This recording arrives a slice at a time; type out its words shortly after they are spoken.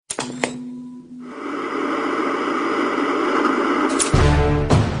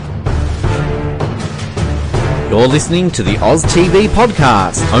You're listening to the Oz TV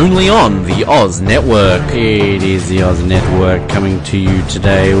podcast, only on the Oz Network. It is the Oz Network coming to you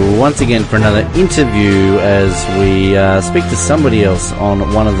today once again for another interview as we speak to somebody else on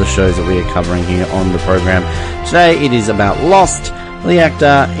one of the shows that we are covering here on the program. Today it is about Lost. The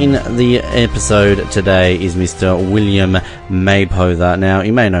actor in the episode today is Mr. William Mapother. Now,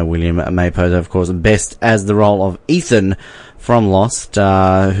 you may know William Mapother, of course, best as the role of Ethan from Lost,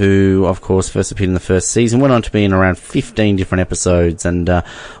 who, of course, first appeared in the first season, went on to be in around 15 different episodes, and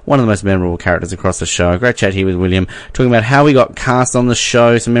one of the most memorable characters across the show. Great chat here with William, talking about how he got cast on the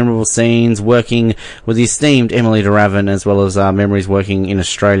show, some memorable scenes, working with the esteemed Emily de Ravin, as well as memories working in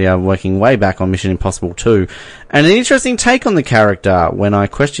Australia, working way back on Mission Impossible 2. And an interesting take on the character when I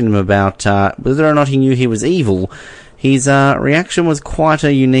questioned him about whether or not he knew he was evil. His reaction was quite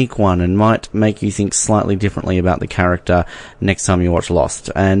a unique one and might make you think slightly differently about the character next time you watch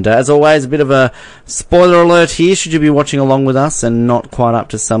Lost. And as always, a bit of a spoiler alert here, should you be watching along with us and not quite up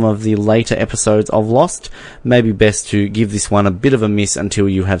to some of the later episodes of Lost. Maybe best to give this one a bit of a miss until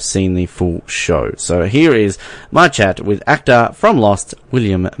you have seen the full show. So here is my chat with actor from Lost,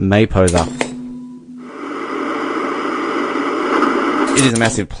 William Mapother. It is a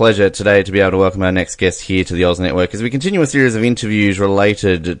massive pleasure today to be able to welcome our next guest here to the Oz Network as we continue a series of interviews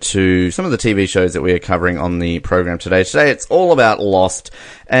related to some of the TV shows that we are covering on the program today. Today it's all about Lost,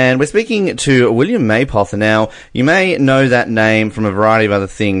 and we're speaking to William Mapother. Now, you may know that name from a variety of other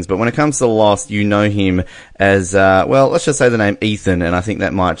things, but when it comes to Lost, you know him as, well, let's just say the name Ethan, and I think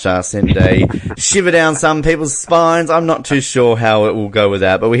that might send a shiver down some people's spines. I'm not too sure how it will go with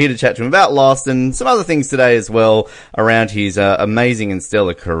that, but we're here to chat to him about Lost and some other things today as well around his amazing and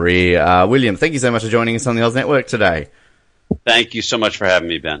stellar career. William, thank you so much for joining us on the Oz Network today. Thank you so much for having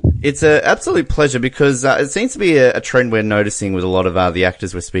me, Ben. It's an absolute pleasure because it seems to be a trend we're noticing with a lot of the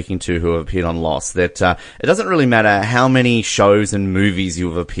actors we're speaking to who have appeared on Lost, that it doesn't really matter how many shows and movies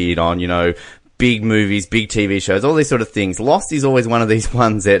you've appeared on, you know, big movies, big TV shows, all these sort of things. Lost is always one of these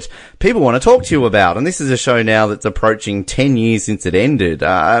ones that people want to talk to you about, and this is a show now that's approaching 10 years since it ended.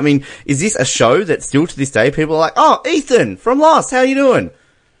 I mean, is this a show that still to this day people are like, oh, Ethan from Lost, how you doing?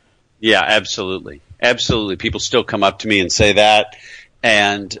 Yeah, absolutely. Absolutely. People still come up to me and say that,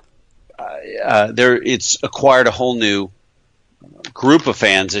 and it's acquired a whole new group of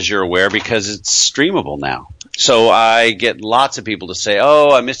fans, as you're aware, because it's streamable now. So I get lots of people to say,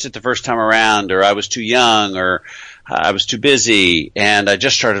 oh, I missed it the first time around, or I was too young, or I was too busy, and I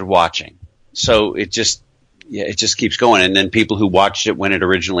just started watching. So it just keeps going. And then people who watched it when it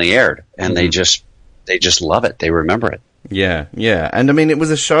originally aired, and they just love it. They remember it. Yeah, yeah. And I mean, it was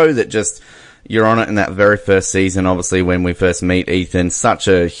a show that just, you're on it in that very first season, obviously, when we first meet Ethan. Such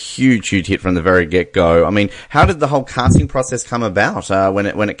a huge, huge hit from the very get-go. I mean, how did the whole casting process come about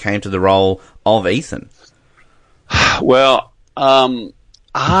when it came to the role of Ethan? Well,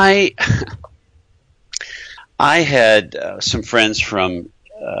 I had some friends from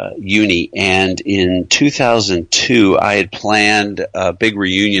uni, and in 2002, I had planned a big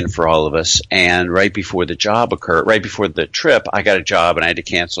reunion for all of us. And right before the trip, I got a job and I had to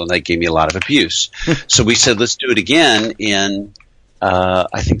cancel, and they gave me a lot of abuse. So we said, let's do it again in,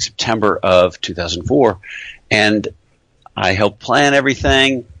 I think, September of 2004. And I helped plan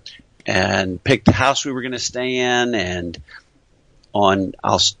everything and picked the house we were going to stay in. And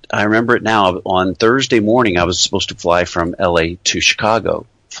I remember it now, on Thursday morning, I was supposed to fly from LA to Chicago,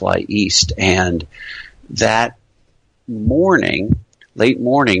 fly east. And that morning, late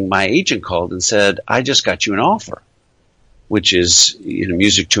morning, my agent called and said, I just got you an offer, which is, you know,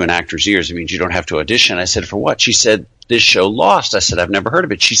 music to an actor's ears. It means you don't have to audition. I said, for what? She said, this show Lost. I said, I've never heard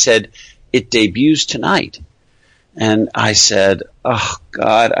of it. She said, it debuts tonight. And I said, oh,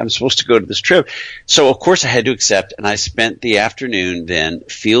 God, I'm supposed to go to this trip. So, of course, I had to accept, and I spent the afternoon then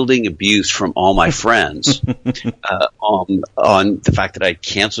fielding abuse from all my friends on the fact that I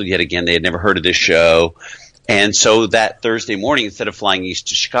canceled yet again. They had never heard of this show. And so that Thursday morning, instead of flying east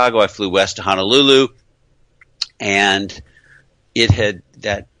to Chicago, I flew west to Honolulu. And it had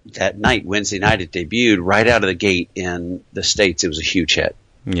that night, Wednesday night, it debuted right out of the gate in the States. It was a huge hit.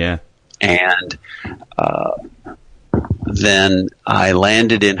 Yeah. And then I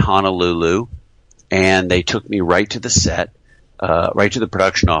landed in Honolulu, and they took me right to the set, right to the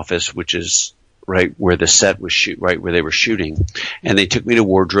production office, which is right where the set was right where they were shooting. And they took me to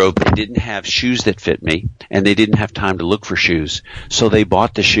wardrobe. They didn't have shoes that fit me, and they didn't have time to look for shoes. So they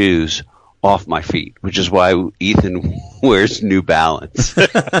bought the shoes off my feet, which is why Ethan wears New Balance.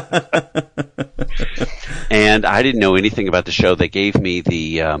 And I didn't know anything about the show. They gave me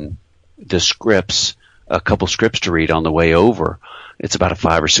the scripts a couple scripts to read on the way over. It's about a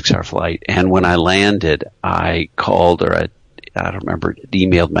 5 or 6 hour flight. And when I landed, I called, or I don't remember,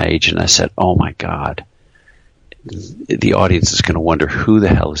 emailed my agent. I said, "Oh my God, the audience is going to wonder who the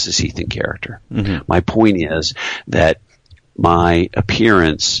hell is this Ethan character." Mm-hmm. My point is that my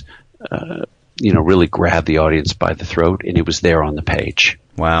appearance, really grabbed the audience by the throat, and it was there on the page.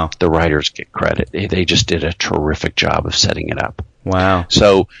 Wow. The writers get credit. They just did a terrific job of setting it up. Wow.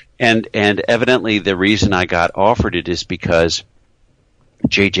 So, and evidently the reason I got offered it is because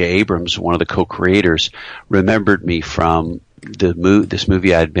J.J. Abrams, one of the co-creators, remembered me from this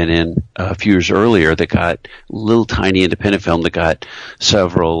movie I'd been in a few years earlier that got a little tiny independent film that got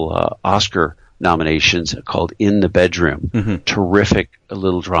several Oscar nominations called In the Bedroom. Mm-hmm. Terrific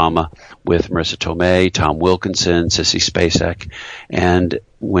little drama with Marissa Tomei, Tom Wilkinson, Sissy Spacek. And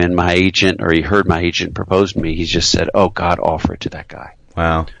when he heard my agent propose to me, he just said, "Oh God, offer it to that guy."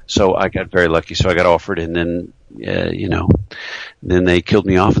 Wow. So I got very lucky. So I got offered, and then, then they killed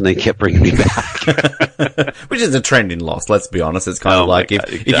me off and they kept bringing me back. Which is a trend in Lost, let's be honest. It's kind of like God,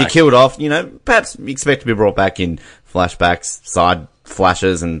 exactly. If you killed off, perhaps you expect to be brought back in flashbacks, side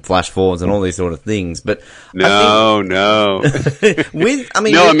flashes and flash forwards and all these sort of things. But no.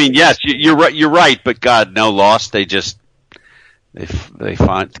 Yes, you're right. But God, no, Lost. They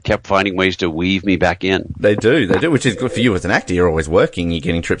kept finding ways to weave me back in. They do, which is good for you as an actor. You're always working. You're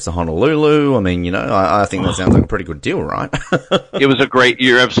getting trips to Honolulu. I mean, I think that sounds like a pretty good deal, right?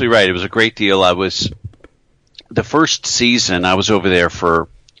 You're absolutely right. It was a great deal. The first season, I was over there for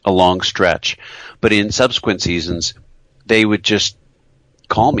a long stretch, but in subsequent seasons, they would just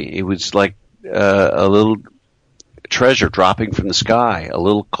call me. It was like a little treasure dropping from the sky, a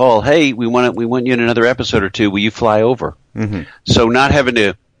little call. "Hey, we want you in another episode or two. Will you fly over?" Mm-hmm. So not having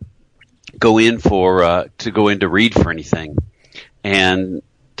to go in to read for anything, and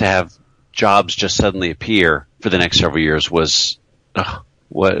to have jobs just suddenly appear for the next several years was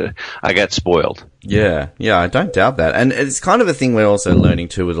what I got spoiled. Yeah, I don't doubt that. And it's kind of a thing we're also learning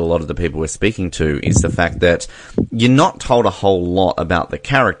too with a lot of the people we're speaking to is the fact that you're not told a whole lot about the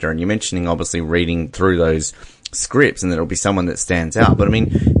character. And you're mentioning obviously reading through those scripts and there'll be someone that stands out. But I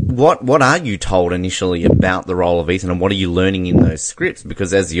mean, what are you told initially about the role of Ethan, and what are you learning in those scripts?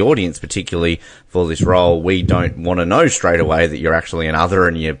 Because as the audience, particularly for this role, we don't want to know straight away that you're actually an other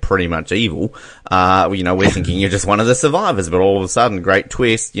and you're pretty much evil. We're thinking you're just one of the survivors, but all of a sudden, great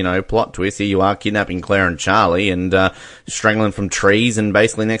twist, plot twist, here you are kidnapping Claire and Charlie and strangling from trees, and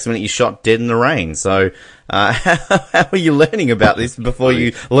basically next minute you're shot dead in the rain. So how are you learning about this before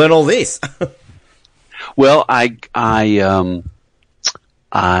you learn all this? Well, I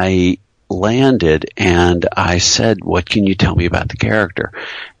landed and I said, "What can you tell me about the character?"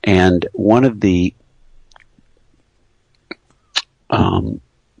 And one of the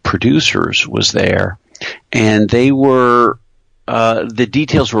producers was there, and they were the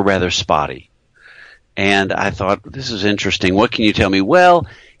details were rather spotty. And I thought, this is interesting. What can you tell me? Well,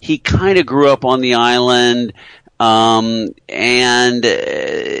 he kind of grew up on the island. And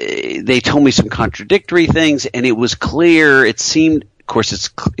they told me some contradictory things, and it was clear. It seemed, of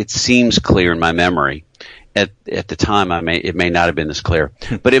course, it seems clear in my memory. At the time, it may not have been this clear,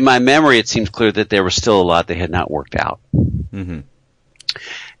 but in my memory, it seems clear that there was still a lot they had not worked out. Mm-hmm.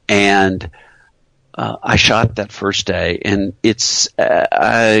 And I shot that first day, and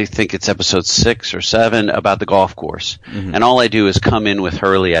I think it's episode 6 or 7 about the golf course, mm-hmm. and all I do is come in with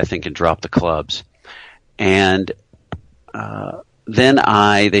Hurley, I think, and drop the clubs. And then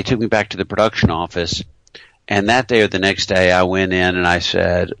they took me back to the production office, and that day or the next day I went in and I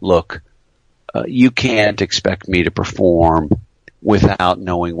said, "Look, you can't expect me to perform without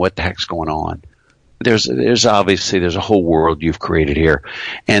knowing what the heck's going on. There's a whole world you've created here."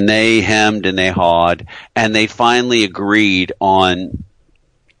 And they hemmed and they hawed, and they finally agreed on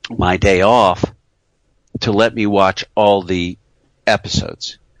my day off to let me watch all the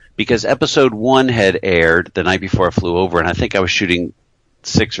episodes. Because episode 1 had aired the night before I flew over, and I think I was shooting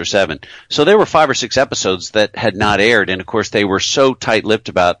 6 or 7. So there were 5 or 6 episodes that had not aired, and of course they were so tight-lipped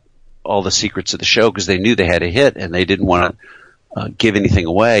about all the secrets of the show because they knew they had a hit and they didn't want to give anything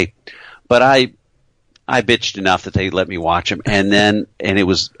away. But I bitched enough that they let me watch them, and it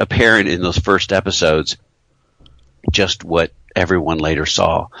was apparent in those first episodes just what everyone later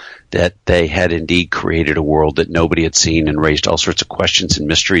saw, that they had indeed created a world that nobody had seen and raised all sorts of questions and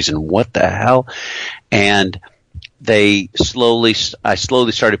mysteries and what the hell. And I slowly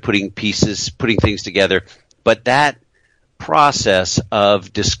started putting things together. But that process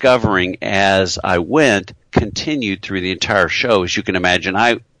of discovering as I went continued through the entire show. As you can imagine,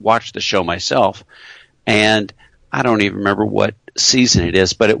 I watched the show myself, and I don't even remember what season it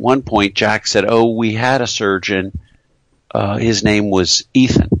is, but at one point Jack said, "Oh, we had a surgeon. His name was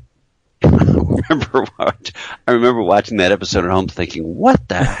Ethan." I remember watching that episode at home thinking, what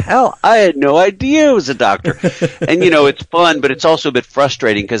the hell? I had no idea it was a doctor. And, it's fun, but it's also a bit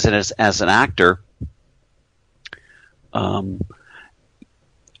frustrating because as an actor, I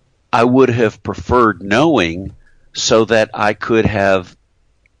would have preferred knowing so that I could have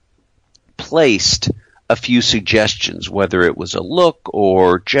placed a few suggestions, whether it was a look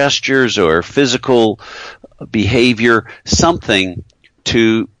or gestures or physical behavior, something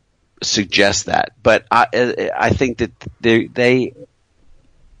to suggest that. But I think that they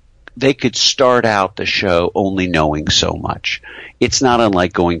could start out the show only knowing so much. It's not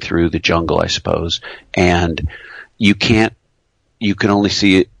unlike going through the jungle, I suppose, and you can only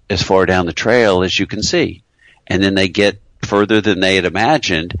see as far down the trail as you can see. And then they get further than they had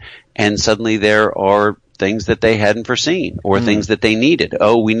imagined, and suddenly there are things that they hadn't foreseen or things that they needed.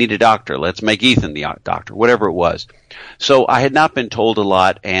 Oh, we need a doctor. Let's make Ethan the doctor, whatever it was. So I had not been told a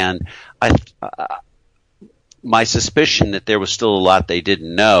lot, and my suspicion that there was still a lot they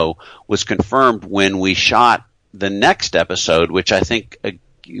didn't know was confirmed when we shot the next episode, which I think it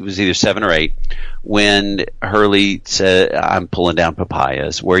was either 7 or 8, when Hurley said, "I'm pulling down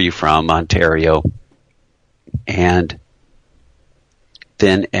papayas. Where are you from?" "Ontario." And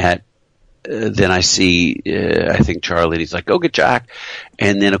then then I see, I think Charlie, and he's like, "Go get Jack."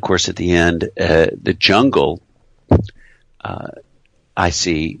 And then, of course, at the end, the jungle, I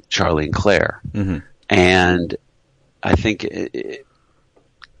see Charlie and Claire. Mm-hmm. And I think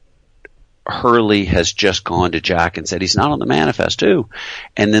Hurley has just gone to Jack and said, "He's not on the manifest, too."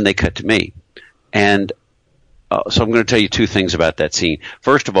 And then they cut to me. And so I'm going to tell you two things about that scene.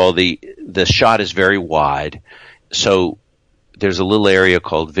 First of all, the shot is very wide. So there's a little area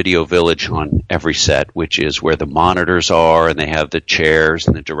called Video Village on every set, which is where the monitors are, and they have the chairs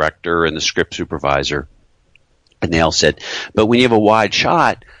and the director and the script supervisor. And they all said, but when you have a wide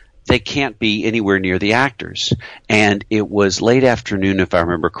shot, they can't be anywhere near the actors. And it was late afternoon, if I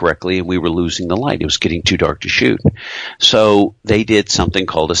remember correctly, and we were losing the light. It was getting too dark to shoot. So they did something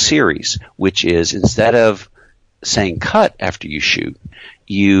called a series, which is instead of saying cut after you shoot,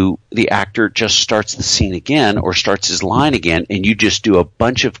 the actor just starts the scene again or starts his line again, and you just do a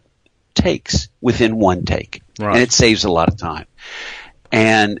bunch of takes within one take. Right. And it saves a lot of time.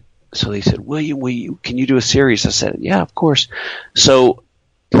 And so they said, William, can you do a series? I said, yeah, of course. So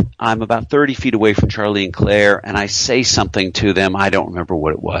I'm about 30 feet away from Charlie and Claire, and I say something to them. I don't remember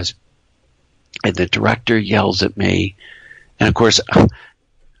what it was. And the director yells at me. And, of course,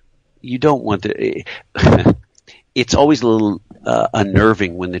 you don't want to it's always a little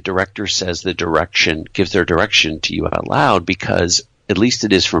unnerving when the director says gives their direction to you out loud, because at least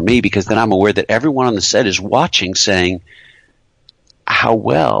it is for me, because then I'm aware that everyone on the set is watching saying, how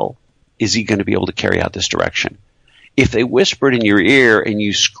well is he going to be able to carry out this direction? If they whisper it in your ear and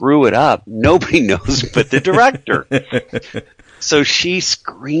you screw it up, nobody knows but the director. So she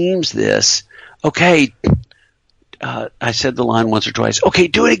screams this. Okay, I said the line once or twice. Okay,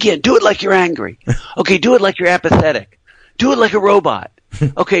 do it again. Do it like you're angry. Okay, do it like you're apathetic. Do it like a robot.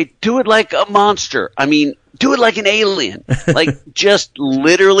 Okay, do it like a monster. I mean, do it like an alien. Like just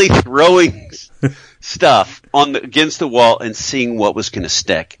literally throwing stuff against the wall and seeing what was going to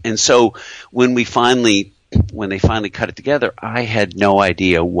stick. And so when they finally cut it together, I had no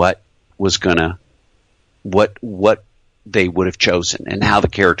idea what they would have chosen and how the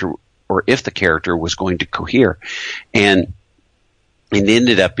character, or if the character was going to cohere. And it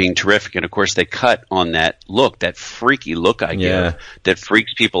ended up being terrific. And of course they cut on that look, that freaky look I give that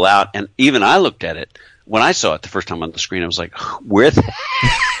freaks people out. And even I looked at it. When I saw it the first time on the screen, I was like, where the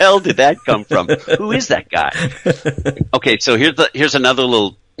hell did that come from? Who is that guy? Okay, so here's another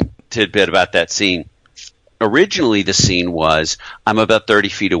little tidbit about that scene. Originally, the scene was, I'm about 30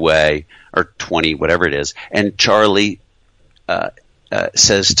 feet away, or 20, whatever it is, and Charlie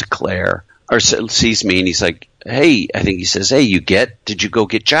says to Claire, or sees me, and he's like, hey, I think he says, hey, did you go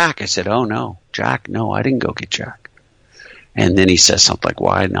get Jack? I said, oh, no, Jack, no, I didn't go get Jack. And then he says something like,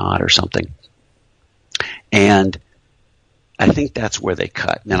 why not, or something. And I think that's where they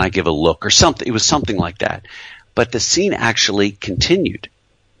cut. And then I give a look or something. It was something like that. But the scene actually continued.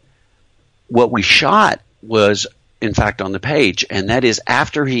 What we shot was, in fact, on the page, and that is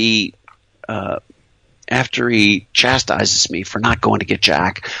after he chastises me for not going to get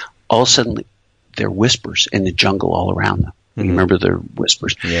Jack, all of a sudden there are whispers in the jungle all around them. Mm-hmm. You remember the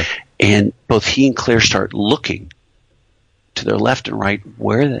whispers? Yeah. And both he and Claire start looking to their left and right,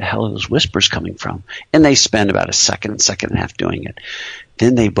 where the hell are those whispers coming from? And they spend about a second and a half doing it.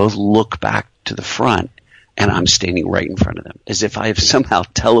 Then they both look back to the front, and I'm standing right in front of them, as if I have somehow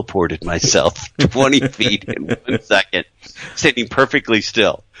teleported myself 20 feet in 1 second, standing perfectly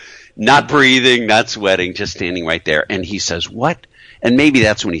still, not breathing, not sweating, just standing right there. And he says, "What?" And maybe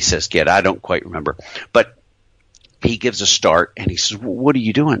that's when he says, "Get." I don't quite remember. But he gives a start, and he says, "Well, what are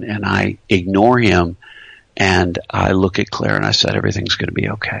you doing?" And I ignore him, and I look at Claire, and I said, "Everything's going to be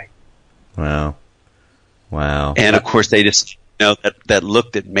okay." Wow. And, of course, they just... that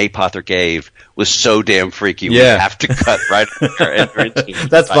look that Mapother gave was so damn freaky. Yeah. We have to cut right there.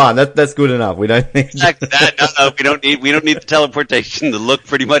 That's fine. That's good enough. We don't need no, we don't need the teleportation. The look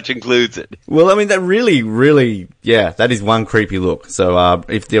pretty much includes it. Well, I mean, that really, yeah, that is one creepy look. So,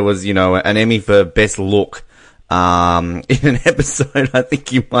 if there was, an Emmy for best look, in an episode, I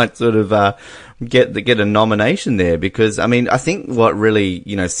think you might sort of, get a nomination there, because I mean, I think what really,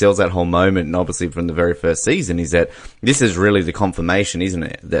 sells that whole moment, and obviously from the very first season, is that this is really the confirmation, isn't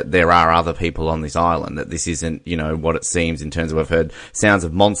it, that there are other people on this island, that this isn't, what it seems in terms of, we've heard sounds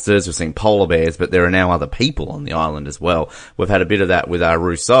of monsters, we've seen polar bears, but there are now other people on the island as well. We've had a bit of that with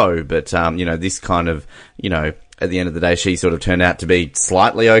Rousseau, but, this kind of, at the end of the day, she sort of turned out to be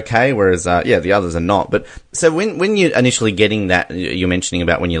slightly okay, whereas, the others are not. But, so when you're initially getting that, you're mentioning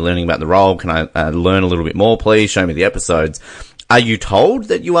about when you're learning about the role, can I learn a little bit more, please? Show me the episodes. Are you told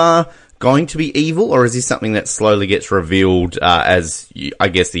that you are going to be evil, or is this something that slowly gets revealed, as, I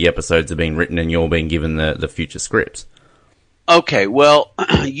guess, the episodes are being written and you're being given the future scripts? Okay, well,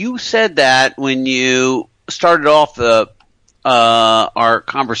 you said that when you started off our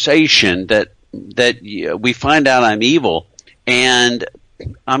conversation that we find out I'm evil, and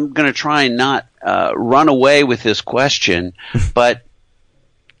I'm going to try and not run away with this question, but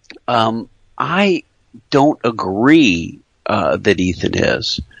I don't agree that Ethan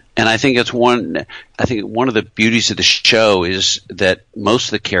is, and I think one of the beauties of the show is that most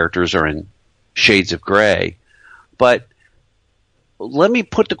of the characters are in shades of gray. But let me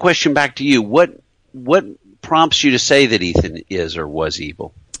put the question back to you: what prompts you to say that Ethan is or was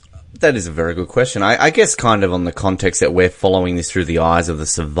evil? That is a very good question. I guess kind of on the context that we're following this through the eyes of the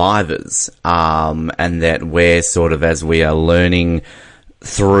survivors, and that we're sort of, as we are learning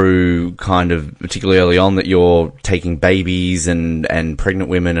through kind of, particularly early on, that you're taking babies and pregnant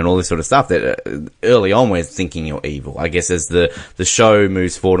women and all this sort of stuff, that early on we're thinking you're evil. I guess as the show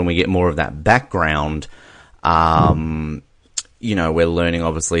moves forward and we get more of that background, we're learning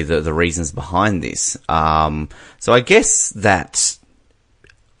obviously the reasons behind this. So I guess that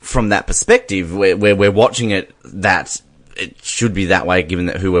from that perspective, where we're watching it, that it should be that way, given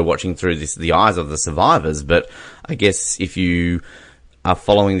that who we're watching through the eyes of the survivors. But I guess if you are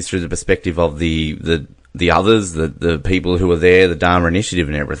following this through the perspective of the others, the people who are there, the Dharma Initiative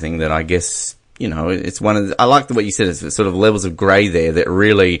and everything, that I guess, it's one of the, I like the way you said it, it's sort of levels of grey there, that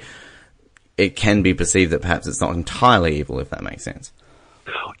really it can be perceived that perhaps it's not entirely evil, if that makes sense.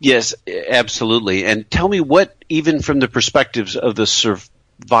 Yes, absolutely. And tell me what, even from the perspectives of the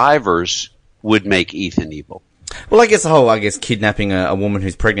survivors, would make Ethan evil. Well, I guess the whole, kidnapping a woman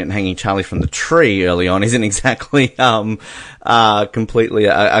who's pregnant and hanging Charlie from the tree early on isn't exactly, completely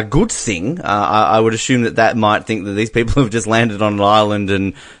a good thing. I would assume that might think that these people have just landed on an island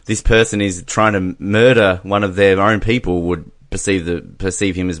and this person is trying to murder one of their own people, would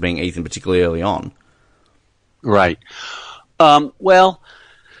perceive him as being Ethan, particularly early on. Right. I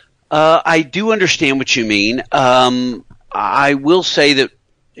do understand what you mean. I will say that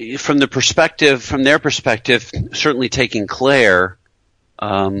from their perspective, certainly taking Claire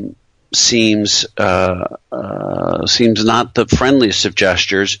seems not the friendliest of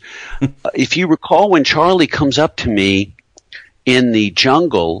gestures. If you recall, when Charlie comes up to me in the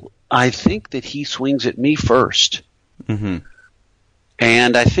jungle, I think that he swings at me first. Mm-hmm.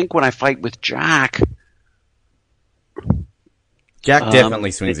 And I think when I fight with Jack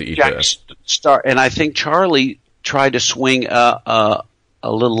definitely swings at you first. And I think Charlie tried to swing a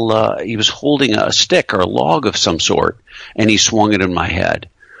little, he was holding a stick or a log of some sort, and he swung it in my head.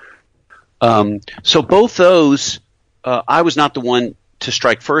 So both those, I was not the one to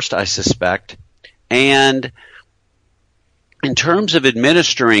strike first, I suspect. And in terms of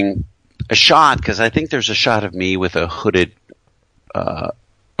administering a shot, because I think there's a shot of me with a hooded,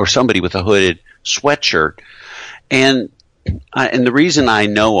 or somebody with a hooded sweatshirt. And the reason I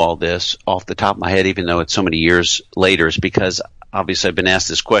know all this off the top of my head, even though it's so many years later, is because obviously I've been asked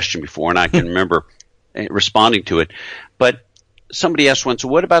this question before and I can remember responding to it. But somebody asked once,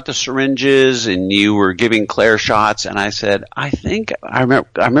 what about the syringes? And you were giving Claire shots. And I said, I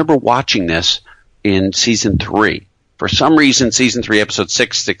remember watching this in season 3. For some reason, season 3, episode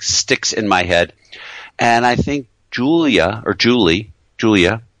 6 sticks in my head. And I think Julia, is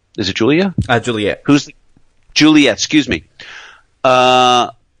it Julia? Juliet. Juliet, excuse me,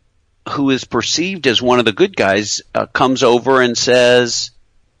 who is perceived as one of the good guys, comes over and says,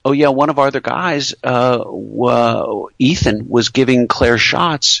 "Oh yeah, one of our other guys, Ethan, was giving Claire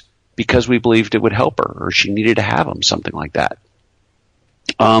shots because we believed it would help her, or she needed to have them," something like that.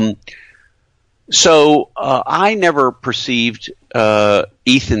 So I never perceived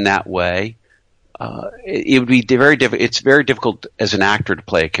Ethan that way. It would be very difficult. It's very difficult as an actor to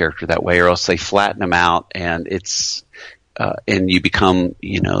play a character that way, or else they flatten him out, and and you become,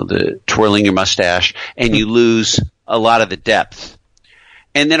 the twirling your mustache, and you lose a lot of the depth.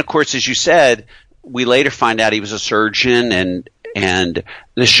 And then, of course, as you said, we later find out he was a surgeon, and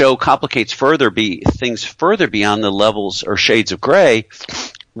the show complicates things further beyond the levels or shades of gray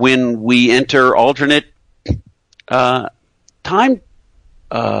when we enter alternate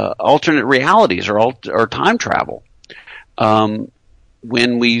alternate realities or time travel.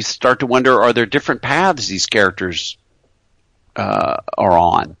 When we start to wonder, are there different paths these characters are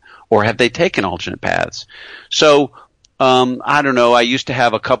on, or have they taken alternate paths? So I don't know. I used to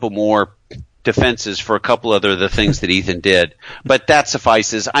have a couple more defenses for a couple other of the things that Ethan did, but that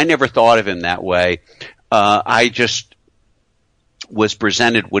suffices. I never thought of him that way. I just was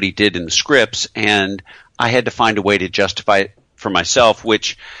presented what he did in the scripts, and I had to find a way to justify it for myself,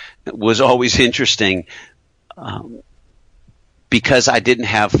 which was always interesting because I didn't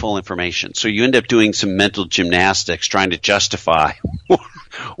have full information. So you end up doing some mental gymnastics trying to justify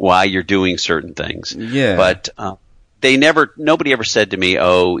why you're doing certain things. Yeah. But nobody ever said to me,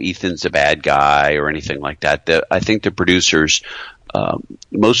 "Oh, Ethan's a bad guy," or anything like that. I think the producers,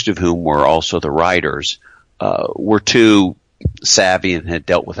 most of whom were also the writers, were too savvy and had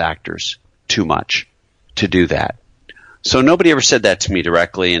dealt with actors too much to do that. So nobody ever said that to me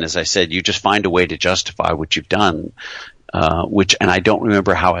directly. And as I said, you just find a way to justify what you've done, and I don't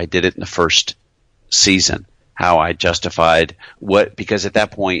remember how I did it in the first season, how I justified because at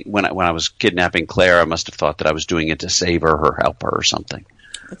that point when I was kidnapping Claire, I must have thought that I was doing it to save her or help her or something.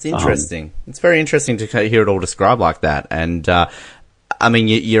 That's interesting. It's very interesting to hear it all described like that. And, I mean,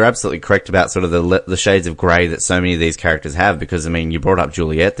 you're absolutely correct about sort of the shades of grey that so many of these characters have, because, I mean, you brought up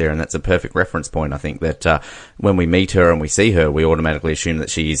Juliet there, and that's a perfect reference point. I think that when we meet her and we see her, we automatically assume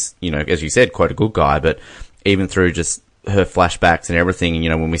that she's, as you said, quite a good guy, but even through just her flashbacks and everything,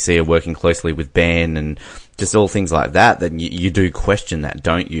 and, when we see her working closely with Ben and just all things like that, then you do question that,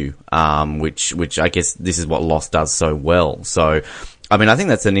 don't you? Which I guess this is what Lost does so well. So, I mean, I think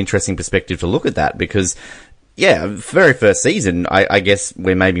that's an interesting perspective to look at that, because yeah, very first season, I guess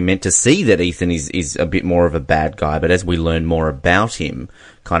we're maybe meant to see that Ethan is a bit more of a bad guy, but as we learn more about him,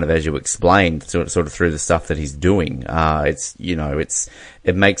 kind of as you explained, sort of through the stuff that he's doing,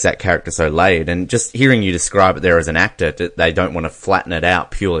 it makes that character so layered. And just hearing you describe it there as an actor, they don't want to flatten it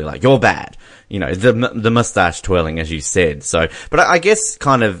out purely like, you're bad. The mustache twirling, as you said. So, but I guess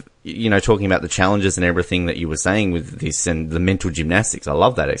kind of, talking about the challenges and everything that you were saying with this and the mental gymnastics, I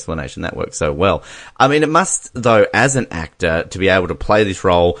love that explanation. That works so well. I mean, it must, though, as an actor, to be able to play this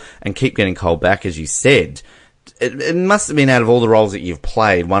role and keep getting called back, as you said, it must have been, out of all the roles that you've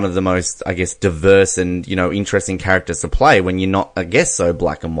played, one of the most, I guess, diverse and, interesting characters to play when you're not, I guess, so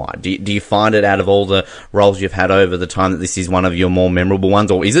black and white. Do you find it, out of all the roles you've had over the time, that this is one of your more memorable ones,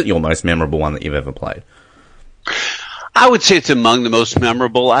 or is it your most memorable one that you've ever played? I would say it's among the most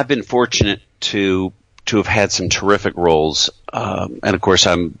memorable. I've been fortunate to have had some terrific roles. And of course,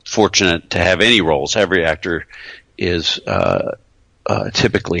 I'm fortunate to have any roles. Every actor is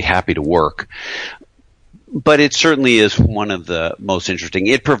typically happy to work. But it certainly is one of the most interesting.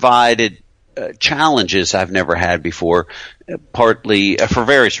 It provided challenges I've never had before, partly for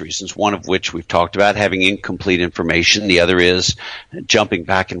various reasons, one of which we've talked about, having incomplete information. The other is jumping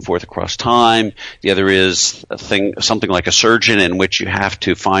back and forth across time. The other is something like a surgeon, in which you have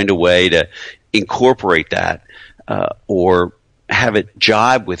to find a way to incorporate that or have it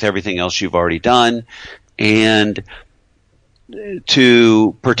jibe with everything else you've already done, and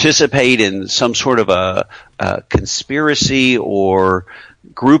to participate in some sort of a conspiracy or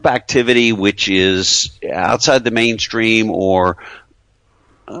group activity which is outside the mainstream or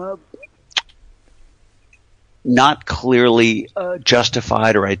not clearly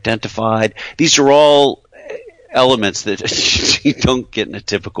justified or identified. These are all elements that you don't get in a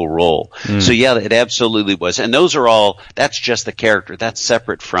typical role. So yeah, it absolutely was. And those are all, that's just the character. That's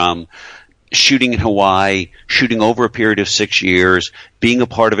separate from shooting in Hawaii, shooting over a period of 6 years, being a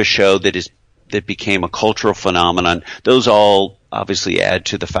part of a show that became a cultural phenomenon. Those all obviously add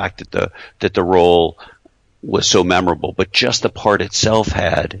to the fact that the role was so memorable. But just the part itself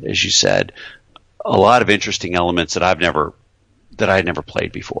had, as you said, a lot of interesting elements that I had never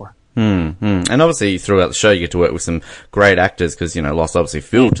played before. And obviously throughout the show you get to work with some great actors because, you know, Lost obviously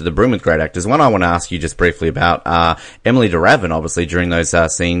filled to the brim with great actors. One I want to ask you just briefly about, Emily de Ravin, obviously during those,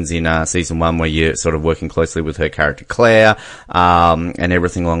 scenes in, season 1 where you're sort of working closely with her character Claire, and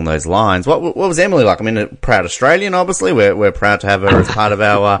everything along those lines. What was Emily like? I mean, a proud Australian, obviously. We're proud to have her as part of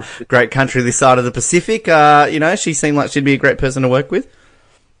our, great country this side of the Pacific. You know, she seemed like she'd be a great person to work with.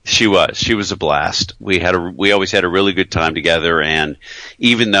 She was a blast. We always had a really good time together, and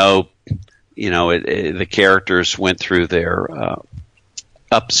even though, you know, the characters went through their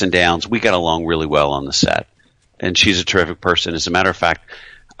ups and downs, we got along really well on the set. And she's a terrific person. As a matter of fact,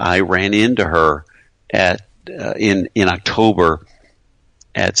 I ran into her in October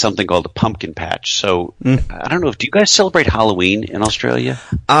at something called the Pumpkin Patch. So I don't know, do you guys celebrate Halloween in Australia?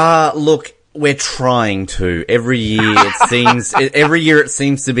 Look, we're trying to. Every year it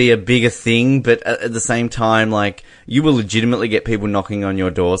seems to be a bigger thing, but at the same time, like, you will legitimately get people knocking on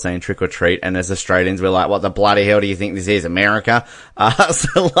your door saying trick or treat, and as Australians, we're like, what the bloody hell do you think this is, America?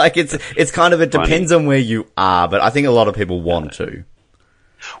 So like, it's kind of, it depends on where you are, but I think a lot of people want to.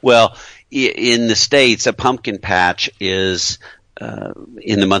 Well, in the States, a pumpkin patch is,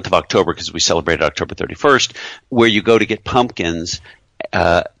 in the month of October, because we celebrated October 31st, where you go to get pumpkins,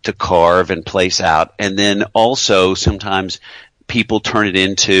 to carve and place out. And then also sometimes people turn it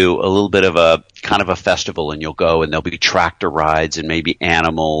into a little bit of a kind of a festival, and you'll go and there'll be tractor rides and maybe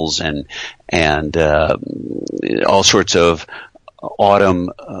animals and all sorts of autumn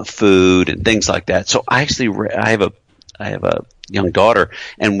food and things like that. So I have a young daughter,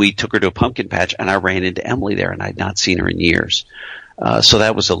 and we took her to a pumpkin patch, and I ran into Emily there, and I'd not seen her in years. So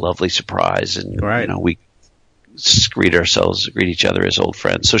that was a lovely surprise. And, right. You know, we greet each other as old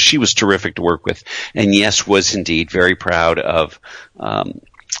friends. So she was terrific to work with, and yes, was indeed very proud of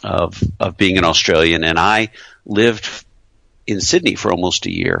being an Australian. And I lived in Sydney for almost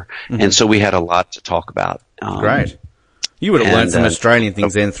a year, and so we had a lot to talk about. Great. You would have learned some Australian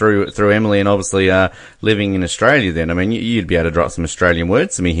things then through Emily, and obviously living in Australia then. I mean, you'd be able to drop some Australian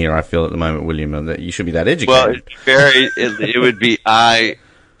words to me here, I feel, at the moment, William, that you should be that educated. Well, it would be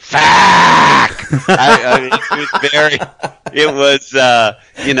fuck. It was,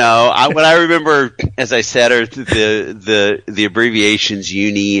 you know, what I remember, as I said, are the abbreviations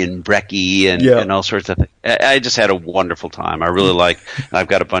uni and brekkie and all sorts of things. I just had a wonderful time. I really I've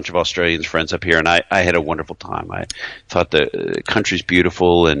got a bunch of Australian friends up here, and I had a wonderful time. I thought the country's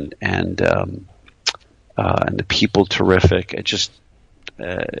beautiful and the people terrific. It just,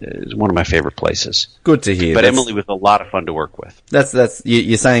 is one of my favorite places. Good to hear. But Emily was a lot of fun to work with.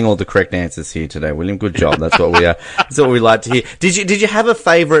 You're saying all the correct answers here today, William. Good job. That's what we like to hear. Did you have a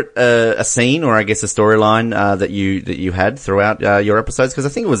favorite a scene, or I guess a storyline that you had throughout your episodes? Because I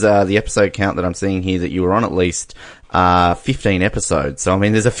think it was the episode count that I'm seeing here that you were on at least 15 episodes. So I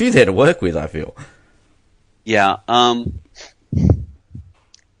mean, there's a few there to work with, I feel. Yeah.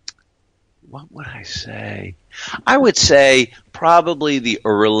 What would I say? I would say probably the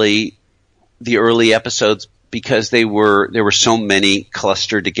early episodes, because there were so many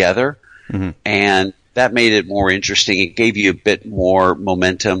clustered together, and that made it more interesting. It gave you a bit more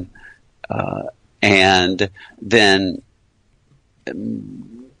momentum, and then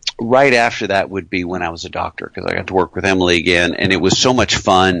right after that would be when I was a doctor, because I got to work with Emily again, and it was so much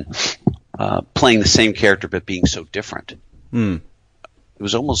fun playing the same character but being so different. It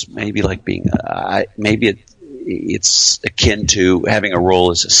was almost maybe like being it's akin to having a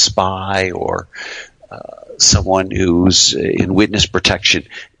role as a spy or someone who's in witness protection.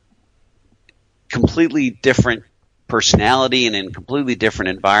 Completely different personality and in a completely different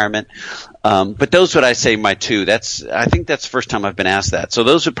environment. But those would I say my two. I think that's the first time I've been asked that. So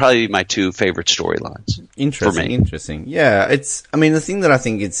those would probably be my two favorite storylines. Interesting. Yeah, the thing that I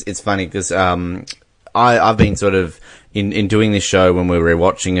think it's funny because I've been sort of in doing this show when we were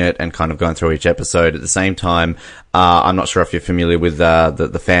rewatching it and kind of going through each episode at the same time. I'm not sure if you're familiar with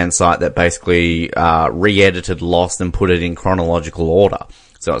the fan site that basically re-edited Lost and put it in chronological order.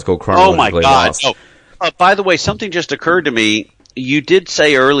 So it's called Chronologically Lost. Oh my God! By the way, something just occurred to me. You did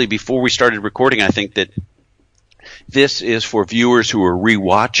say early before we started recording, I think, that this is for viewers who are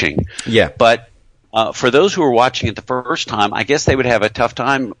rewatching. Yeah, but. For those who are watching it the first time, I guess they would have a tough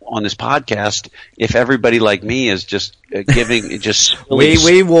time on this podcast if everybody like me is just giving just.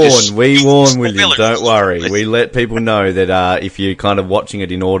 We warn, William. Don't worry. We let people know that if you're kind of watching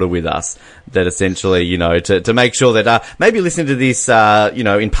it in order with us, that essentially, you know, to make sure that maybe listen to this, you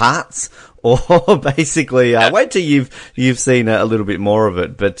know, in parts, or basically, wait till you've seen a little bit more of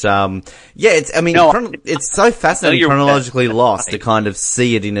it. But, it's so fascinating chronologically lost to kind of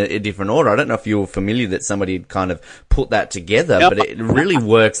see it in a different order. I don't know if you're familiar that somebody had kind of put that together, but it really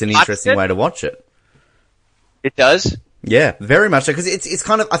works an interesting way to watch it. It does? Yeah, very much so, because it's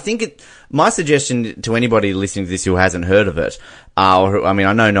kind of, I think my suggestion to anybody listening to this who hasn't heard of it, I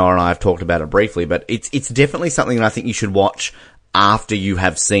know Noah and I have talked about it briefly, but it's definitely something that I think you should watch after you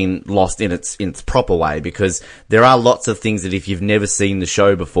have seen Lost in its proper way, because there are lots of things that if you've never seen the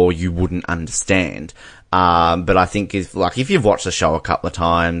show before, you wouldn't understand. But I think if you've watched the show a couple of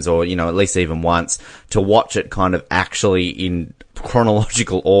times, or, at least even once, to watch it kind of actually in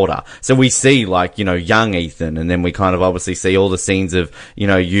chronological order. So we see, young Ethan, and then we kind of obviously see all the scenes of,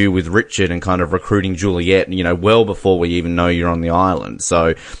 you with Richard and kind of recruiting Juliet, well before we even know you're on the island.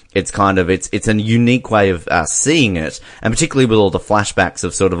 So it's kind of, it's a unique way of seeing it, and particularly with all the flashbacks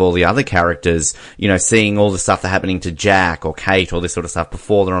of sort of all the other characters, seeing all the stuff that's happening to Jack or Kate, all this sort of stuff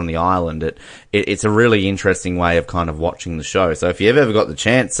before they're on the island. It's a really interesting way of kind of watching the show. So if you ever got the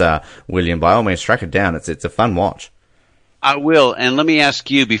chance, William, by all means, track it down. It's a fun watch. I will, and let me ask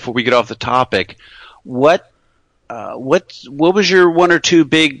you before we get off the topic, what was your one or two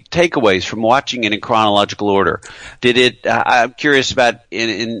big takeaways from watching it in chronological order? Did it? I'm curious about,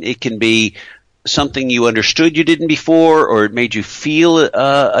 and it can be something you understood you didn't before, or it made you feel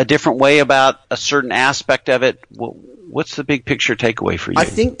a different way about a certain aspect of it. What's the big picture takeaway for you? I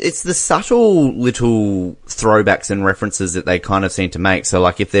think it's the subtle little throwbacks and references that they kind of seem to make. So,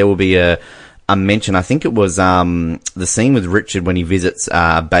 if there will be a mention, I think it was the scene with Richard when he visits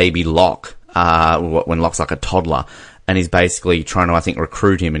baby Locke, when Locke's like a toddler, and he's basically trying to, I think,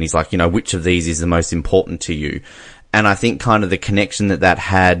 recruit him, and he's like, which of these is the most important to you? And I think kind of the connection that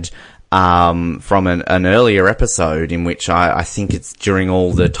had from an earlier episode, in which I think it's during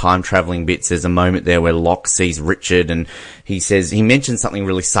all the time traveling bits, there's a moment there where Locke sees Richard, and he mentions something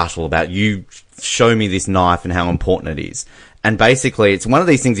really subtle about, you show me this knife and how important it is. And basically, it's one of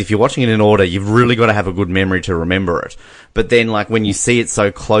these things, if you're watching it in order, you've really got to have a good memory to remember it. But then, when you see it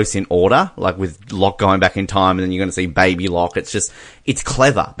so close in order, with Locke going back in time, and then you're going to see baby Locke, it's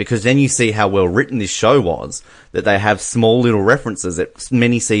clever, because then you see how well written this show was, that they have small little references that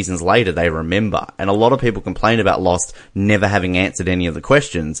many seasons later they remember. And a lot of people complain about Lost never having answered any of the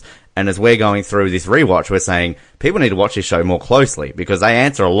questions. And as we're going through this rewatch, we're saying, people need to watch this show more closely, because they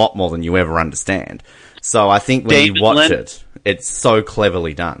answer a lot more than you ever understand. So I think when you watch it, it's so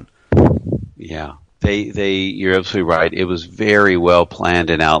cleverly done. Yeah, you're absolutely right. It was very well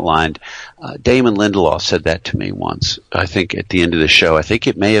planned and outlined. Damon Lindelof said that to me once, I think at the end of the show. I think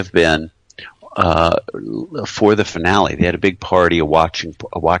it may have been for the finale. They had a big party, a watch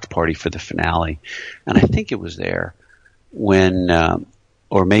party for the finale. And I think it was there when,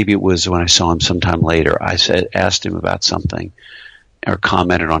 or maybe it was when I saw him sometime later, asked him about something, or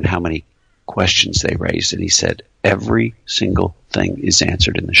commented on how many questions they raised, and he said every single thing is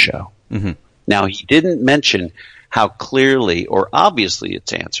answered in the show. Mm-hmm. Now, he didn't mention how clearly or obviously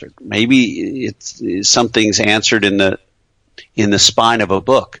it's answered. Maybe it's something's answered in the spine of a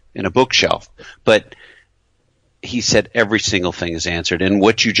book, in a bookshelf, but he said every single thing is answered. And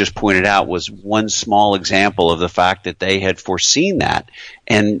what you just pointed out was one small example of the fact that they had foreseen that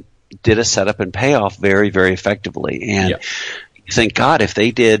and did a setup and payoff very, very effectively. And thank God, if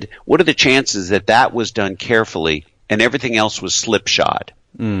they did, what are the chances that was done carefully and everything else was slipshod?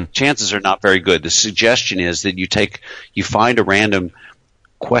 Chances are not very good. The suggestion is that you find a random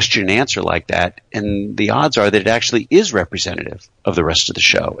question and answer like that, and the odds are that it actually is representative of the rest of the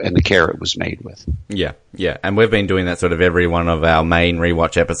show and the care it was made with. Yeah. And we've been doing that sort of every one of our main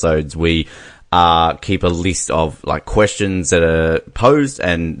rewatch episodes. We keep a list of questions that are posed,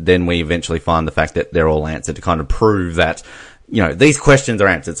 and then we eventually find the fact that they're all answered to kind of prove that these questions are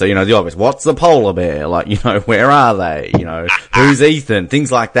answered. So, the obvious, what's the polar bear? Where are they? Who's Ethan?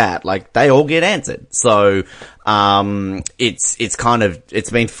 Things like that. They all get answered. So, it's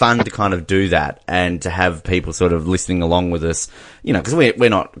been fun to kind of do that and to have people sort of listening along with us, because we're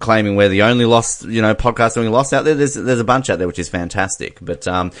not claiming we're the only Lost, podcast doing Lost out there. There's a bunch out there, which is fantastic. But,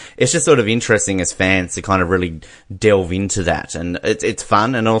 it's just sort of interesting as fans to kind of really delve into that. And it's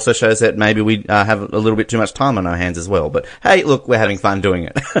fun, and also shows that maybe we have a little bit too much time on our hands as well. But hey, look, we're having fun doing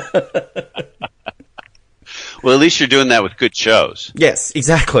it. Well, at least you're doing that with good shows. Yes,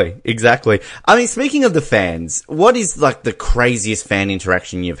 exactly. I mean, speaking of the fans, what is the craziest fan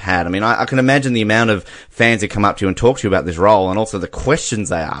interaction you've had? I mean, I can imagine the amount of fans that come up to you and talk to you about this role, and also the questions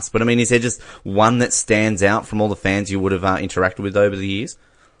they ask. But I mean, is there just one that stands out from all the fans you would have interacted with over the years?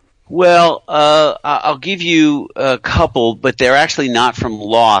 Well, I'll give you a couple, but they're actually not from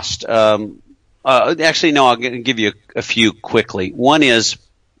Lost. Actually, no, I'll give you a few quickly. One is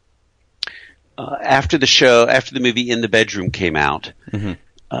after the movie In the Bedroom came out,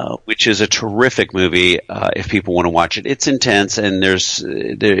 which is a terrific movie. If people want to watch it, it's intense and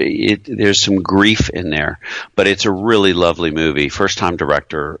there's some grief in there, but it's a really lovely movie. First time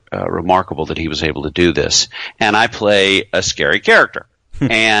director, remarkable that he was able to do this. And I play a scary character,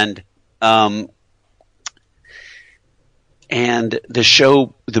 and the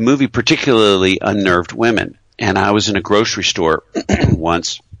movie particularly unnerved women. And I was in a grocery store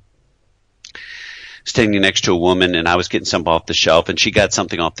once, standing next to a woman, and I was getting something off the shelf, and she got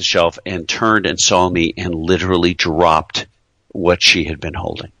something off the shelf and turned and saw me and literally dropped what she had been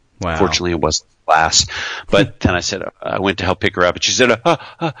holding. Wow. Fortunately, it wasn't glass. But then I went to help pick her up, and she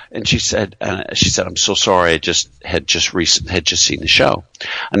said, and she said, I'm so sorry. I had just seen the show.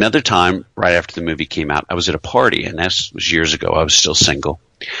 Another time, right after the movie came out, I was at a party, and this was years ago. I was still single,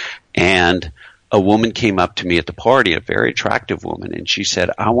 and a woman came up to me at the party, a very attractive woman, and she said,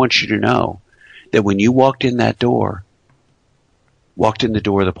 I want you to know that when you walked in the door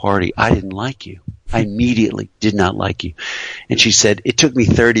of the party, I didn't like you. I immediately did not like you. And she said, it took me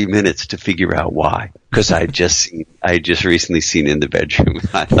 30 minutes to figure out why, because I had just recently seen In the Bedroom.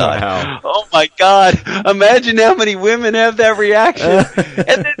 I thought, wow. Oh my God, imagine how many women have that reaction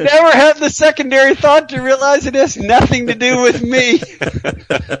and they never have the secondary thought to realize it has nothing to do with me.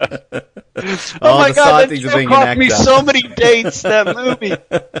 Oh my God, that show cost me so many dates, that movie.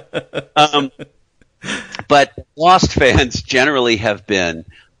 But Lost fans generally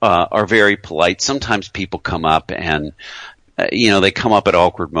are very polite. Sometimes people come up and, they come up at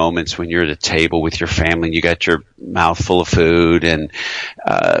awkward moments when you're at a table with your family and you got your mouth full of food and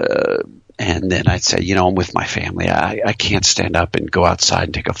then I'd say, I'm with my family. I can't stand up and go outside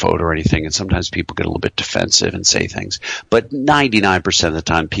and take a photo or anything. And sometimes people get a little bit defensive and say things, but 99% of the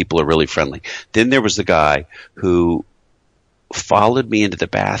time people are really friendly. Then there was the guy who followed me into the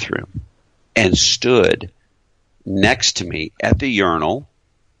bathroom and stood next to me at the urinal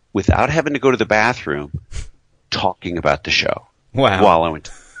without having to go to the bathroom, talking about the show. Wow. While I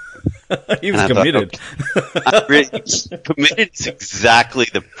went he was committed. Committed is exactly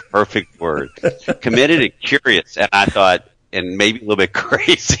the perfect word. Committed and curious. And I thought, and maybe a little bit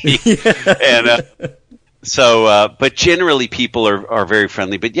crazy. Yeah. And but generally people are very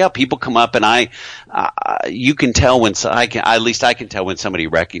friendly. But yeah, people come up and you can tell I can tell when somebody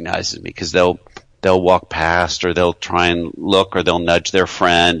recognizes me, because they'll walk past or they'll try and look or they'll nudge their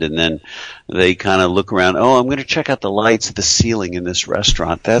friend and then they kind of look around. Oh, I'm going to check out the lights at the ceiling in this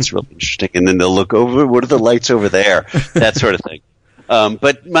restaurant. That's really interesting. And then they'll look over. What are the lights over there? That sort of thing.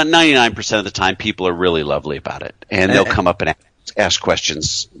 But 99% of the time people are really lovely about it, and they'll come up and ask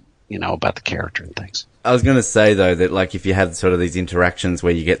questions, about the character and things. I was going to say, though, that like if you have sort of these interactions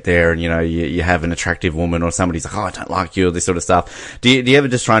where you get there and, you have an attractive woman or somebody's like, oh, I don't like you, or this sort of stuff. Do you ever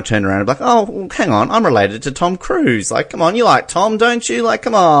just try and turn around and be like, oh, well, hang on, I'm related to Tom Cruise. Like, come on, you like Tom, don't you? Like,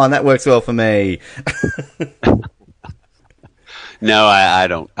 come on, that works well for me. No, I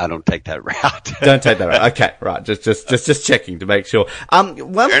don't take that route. Don't take that route. Okay, right. Just checking to make sure. One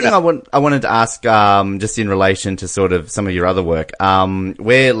thing I wanted to ask, just in relation to sort of some of your other work,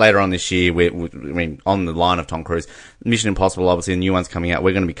 where later on this year, on the line of Tom Cruise, Mission Impossible, obviously the new one's coming out.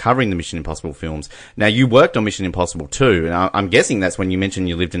 We're going to be covering the Mission Impossible films. Now, you worked on Mission Impossible 2, and I'm guessing that's when you mentioned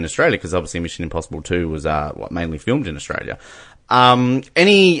you lived in Australia, because obviously Mission Impossible 2 was, mainly filmed in Australia.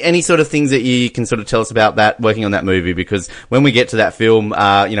 Any sort of things that you can sort of tell us about that, working on that movie? Because when we get to that film,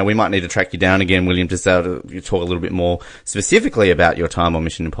 we might need to track you down again, William, to sort of talk a little bit more specifically about your time on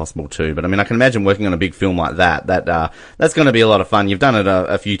Mission Impossible 2. But I can imagine working on a big film like that's going to be a lot of fun. You've done it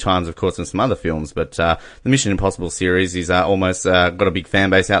a few times, of course, in some other films, but, the Mission Impossible series is, almost, got a big fan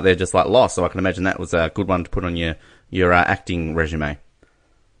base out there, just like Lost. So I can imagine that was a good one to put on your acting resume.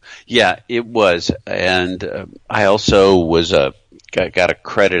 Yeah, it was. And, I also got a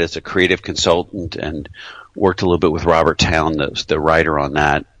credit as a creative consultant and worked a little bit with Robert Town, the writer on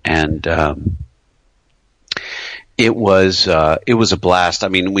that. And, it was a blast.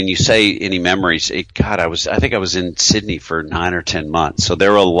 When you say any memories, I think I was in Sydney for 9 or 10 months. So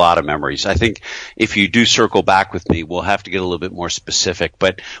there were a lot of memories. I think if you do circle back with me, we'll have to get a little bit more specific,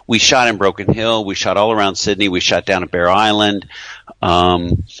 but we shot in Broken Hill. We shot all around Sydney. We shot down at Bear Island.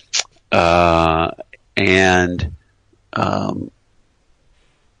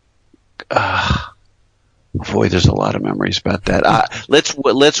 Boy, there's a lot of memories about that.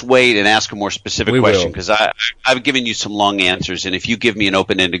 Let's wait and ask a more specific question, because I've given you some long answers, and if you give me an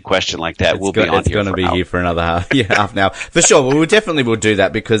open-ended question like that, we'll be on here. It's going to be here for another half an hour for sure. Well, we definitely will do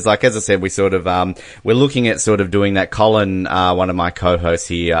that, because, like as I said, we sort of we're looking at sort of doing that. Colin, one of my co-hosts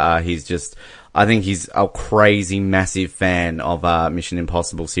here, I think he's a crazy, massive fan of Mission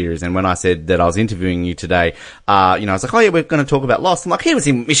Impossible series. And when I said that I was interviewing you today, I was like, oh yeah, we're going to talk about Lost. I'm like, he was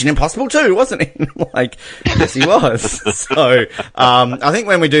in Mission Impossible too, wasn't he? Like, yes, he was. So, I think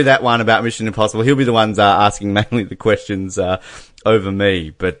when we do that one about Mission Impossible, he'll be the ones asking mainly the questions over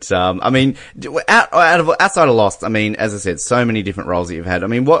me. But I mean, outside of Lost, I mean, as I said, so many different roles that you've had. I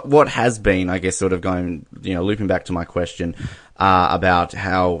mean, what has been, I guess, sort of going, looping back to my question about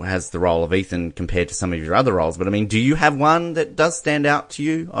how has the role of Ethan compared to some of your other roles. But I mean, do you have one that does stand out to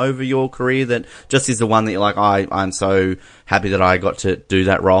you over your career that just is the one that you're like, I'm so happy that I got to do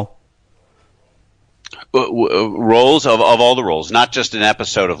that role? Roles of all the roles, not just an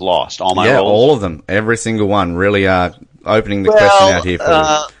episode of Lost. All my roles, all of them, every single one. Really, opening the question out here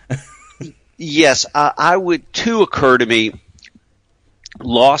for you. Yes, I would. Two occur to me.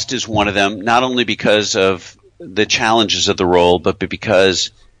 Lost is one of them, not only because of the challenges of the role, but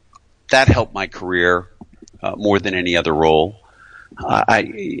because that helped my career more than any other role.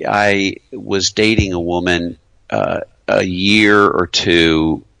 I was dating a woman a year or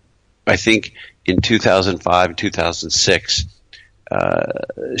two, I think in 2005 and 2006.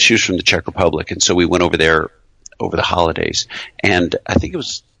 She was from the Czech Republic, and so we went over there over the holidays. And I think it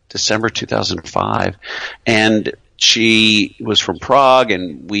was December 2005, and she was from Prague,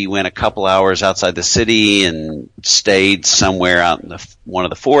 and we went a couple hours outside the city and stayed somewhere out in one of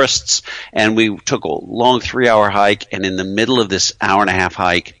the forests. And we took a long 3-hour hike, and in the middle of this hour-and-a-half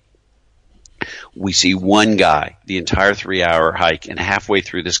hike, we see one guy the entire 3-hour hike, and halfway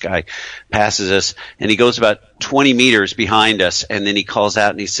through this guy passes us, and he goes about 20 meters behind us, and then he calls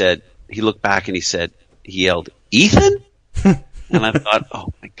out and he looked back and he yelled, "Ethan?" And I thought,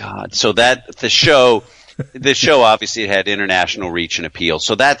 oh my God. So the show obviously had international reach and appeal.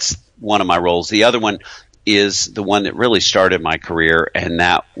 So that's one of my roles. The other one is the one that really started my career, and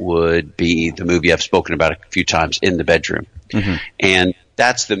that would be the movie I've spoken about a few times, In the Bedroom. Mm-hmm. And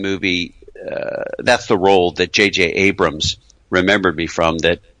that's the movie, that's the role that J.J. Abrams remembered me from,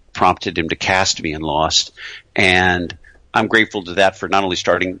 that prompted him to cast me in Lost. And I'm grateful to that for not only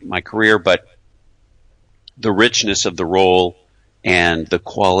starting my career, but the richness of the role and the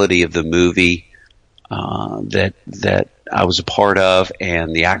quality of the movie that I was a part of,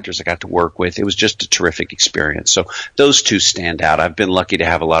 and the actors I got to work with. It was just a terrific experience. So those two stand out. I've been lucky to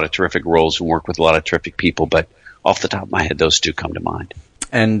have a lot of terrific roles and work with a lot of terrific people, but off the top of my head, those two come to mind.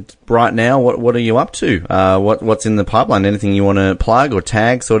 And right now, what are you up to? What's in the pipeline? Anything you want to plug or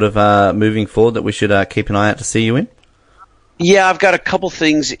tag sort of moving forward that we should keep an eye out to see you in? Yeah, I've got a couple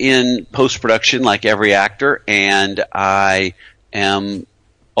things in post-production like every actor, and I am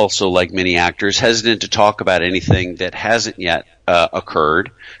also, like many actors, hesitant to talk about anything that hasn't yet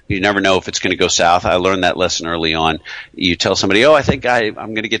occurred. You never know if it's going to go south. I learned that lesson early on. You tell somebody, I think I'm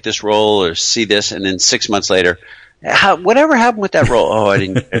going to get this role or see this, and then 6 months later, whatever happened with that role? I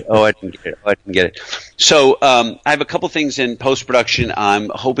didn't get it. I didn't get it. So I have a couple things in post-production. I'm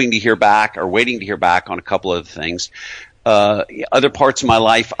hoping to hear back or waiting to hear back on a couple of things. Other parts of my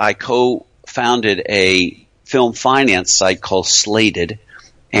life, I co-founded a film finance site called Slated,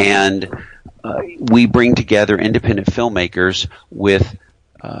 and we bring together independent filmmakers with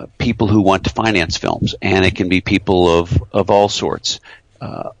people who want to finance films, and it can be people of all sorts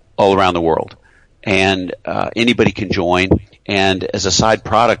all around the world, and anybody can join. And as a side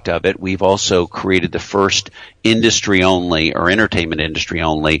product of it, we've also created the first industry-only or entertainment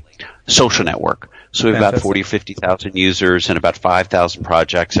industry-only social network. So we've got 40 or 50,000 users and about 5,000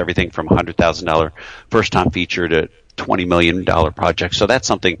 projects, everything from $100,000 first-time feature to $20 million projects. So that's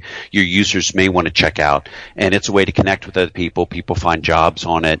something your users may want to check out. And it's a way to connect with other people. People find jobs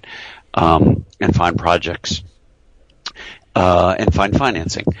on it and find projects and find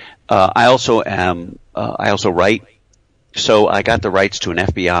financing. I also write. So I got the rights to an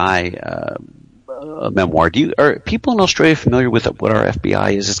FBI memoir. Are people in Australia familiar with what our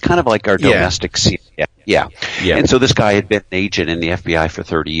FBI is? It's kind of like our domestic CIA. Yeah. And so this guy had been an agent in the FBI for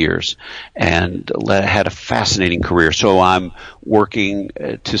 30 years and had a fascinating career. So I'm working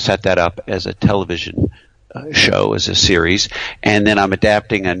to set that up as a television show, as a series. And then I'm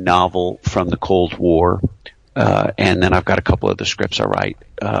adapting a novel from the Cold War. And then I've got a couple other scripts I write.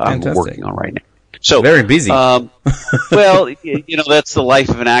 I'm working on right now. So very busy. Well, that's the life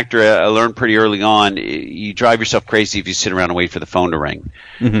of an actor. I learned pretty early on. You drive yourself crazy if you sit around and wait for the phone to ring.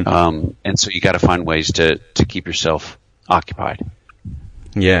 Mm-hmm. And so you got to find ways to keep yourself occupied.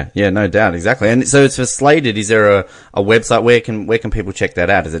 Yeah, no doubt, exactly. And so it's for Slated. Is there a website where can people check that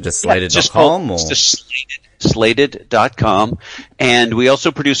out? Is it just slated.com? It's just slated.com. And we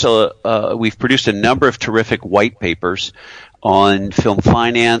also we've produced a number of terrific white papers on film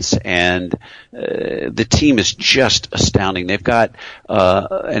finance, and the team is just astounding. They've got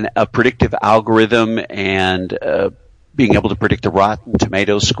a predictive algorithm and being able to predict the Rotten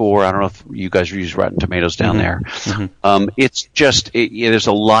Tomatoes score. I don't know if you guys use Rotten Tomatoes down there. Mm-hmm. It's just there's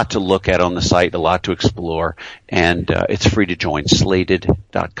a lot to look at on the site, a lot to explore, and it's free to join.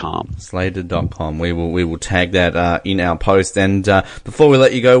 Slated.com. Slated.com. We will tag that in our post. And before we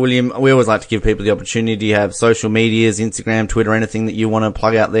let you go, William, we always like to give people the opportunity to have social medias, Instagram, Twitter, anything that you want to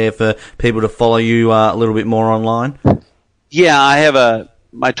plug out there for people to follow you a little bit more online. Yeah, I have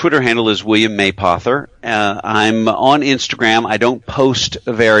my Twitter handle is William Mapother. I'm on Instagram. I don't post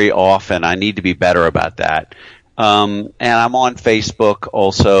very often. I need to be better about that. And I'm on Facebook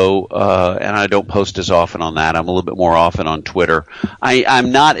also, and I don't post as often on that. I'm a little bit more often on Twitter.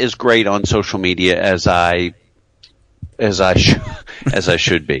 I'm not as great on social media as I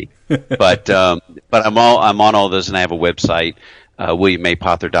should be. But I'm on all those, and I have a website,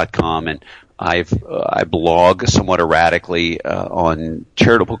 WilliamMapother.com, and I blog somewhat erratically on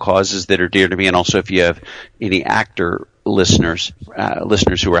charitable causes that are dear to me, and also if you have any actor listeners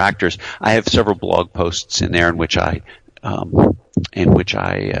who are actors, I have several blog posts in there in which I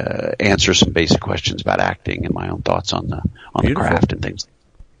answer some basic questions about acting and my own thoughts on the craft and things.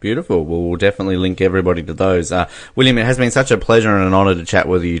 Beautiful. Well, we'll definitely link everybody to those. William, it has been such a pleasure and an honour to chat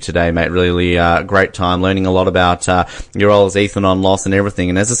with you today, mate. Really great time learning a lot about your role as Ethan on Lost and everything.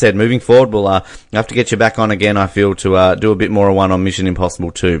 And as I said, moving forward, we'll have to get you back on again, I feel, to do a bit more of one on Mission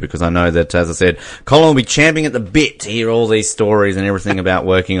Impossible 2, because I know that, as I said, Colin will be champing at the bit to hear all these stories and everything about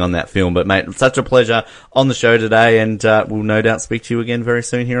working on that film. But, mate, such a pleasure on the show today, and we'll no doubt speak to you again very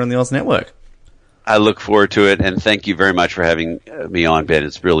soon here on the Oz Network. I look forward to it, and thank you very much for having me on, Ben.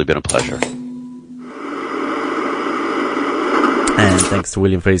 It's really been a pleasure. And thanks to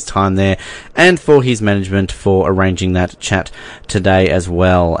William for his time there, and for his management for arranging that chat today as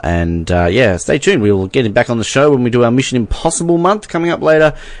well. And stay tuned. We will get him back on the show when we do our Mission Impossible month coming up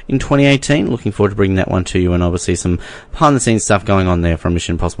later in 2018. Looking forward to bringing that one to you, and obviously some behind-the-scenes stuff going on there from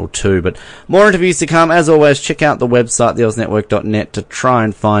Mission Impossible 2. But more interviews to come. As always, check out the website, theoznetwork.net, to try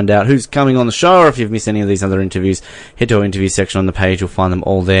and find out who's coming on the show, or if you've missed any of these other interviews, head to our interview section on the page. You'll find them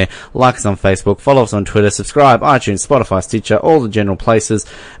all there. Like us on Facebook, follow us on Twitter, subscribe, iTunes, Spotify, Stitcher, all the general places.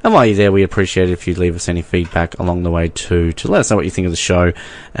 And while you're there, we appreciate it if you'd leave us any feedback along the way too, to let us know what you think of the show.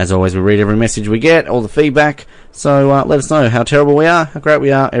 As always, we read every message we get, all the feedback. So let us know how terrible we are, how great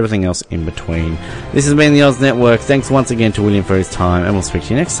we are, everything else in between. This has been the Oz Network. Thanks once again to William for his time, and we'll speak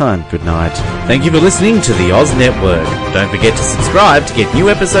to you next time. Good night. Thank you for listening to the Oz Network. Don't forget to subscribe to get new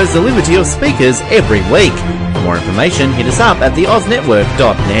episodes delivered to your speakers every week. For more information, hit us up at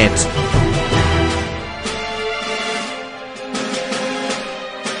theoznetwork.net.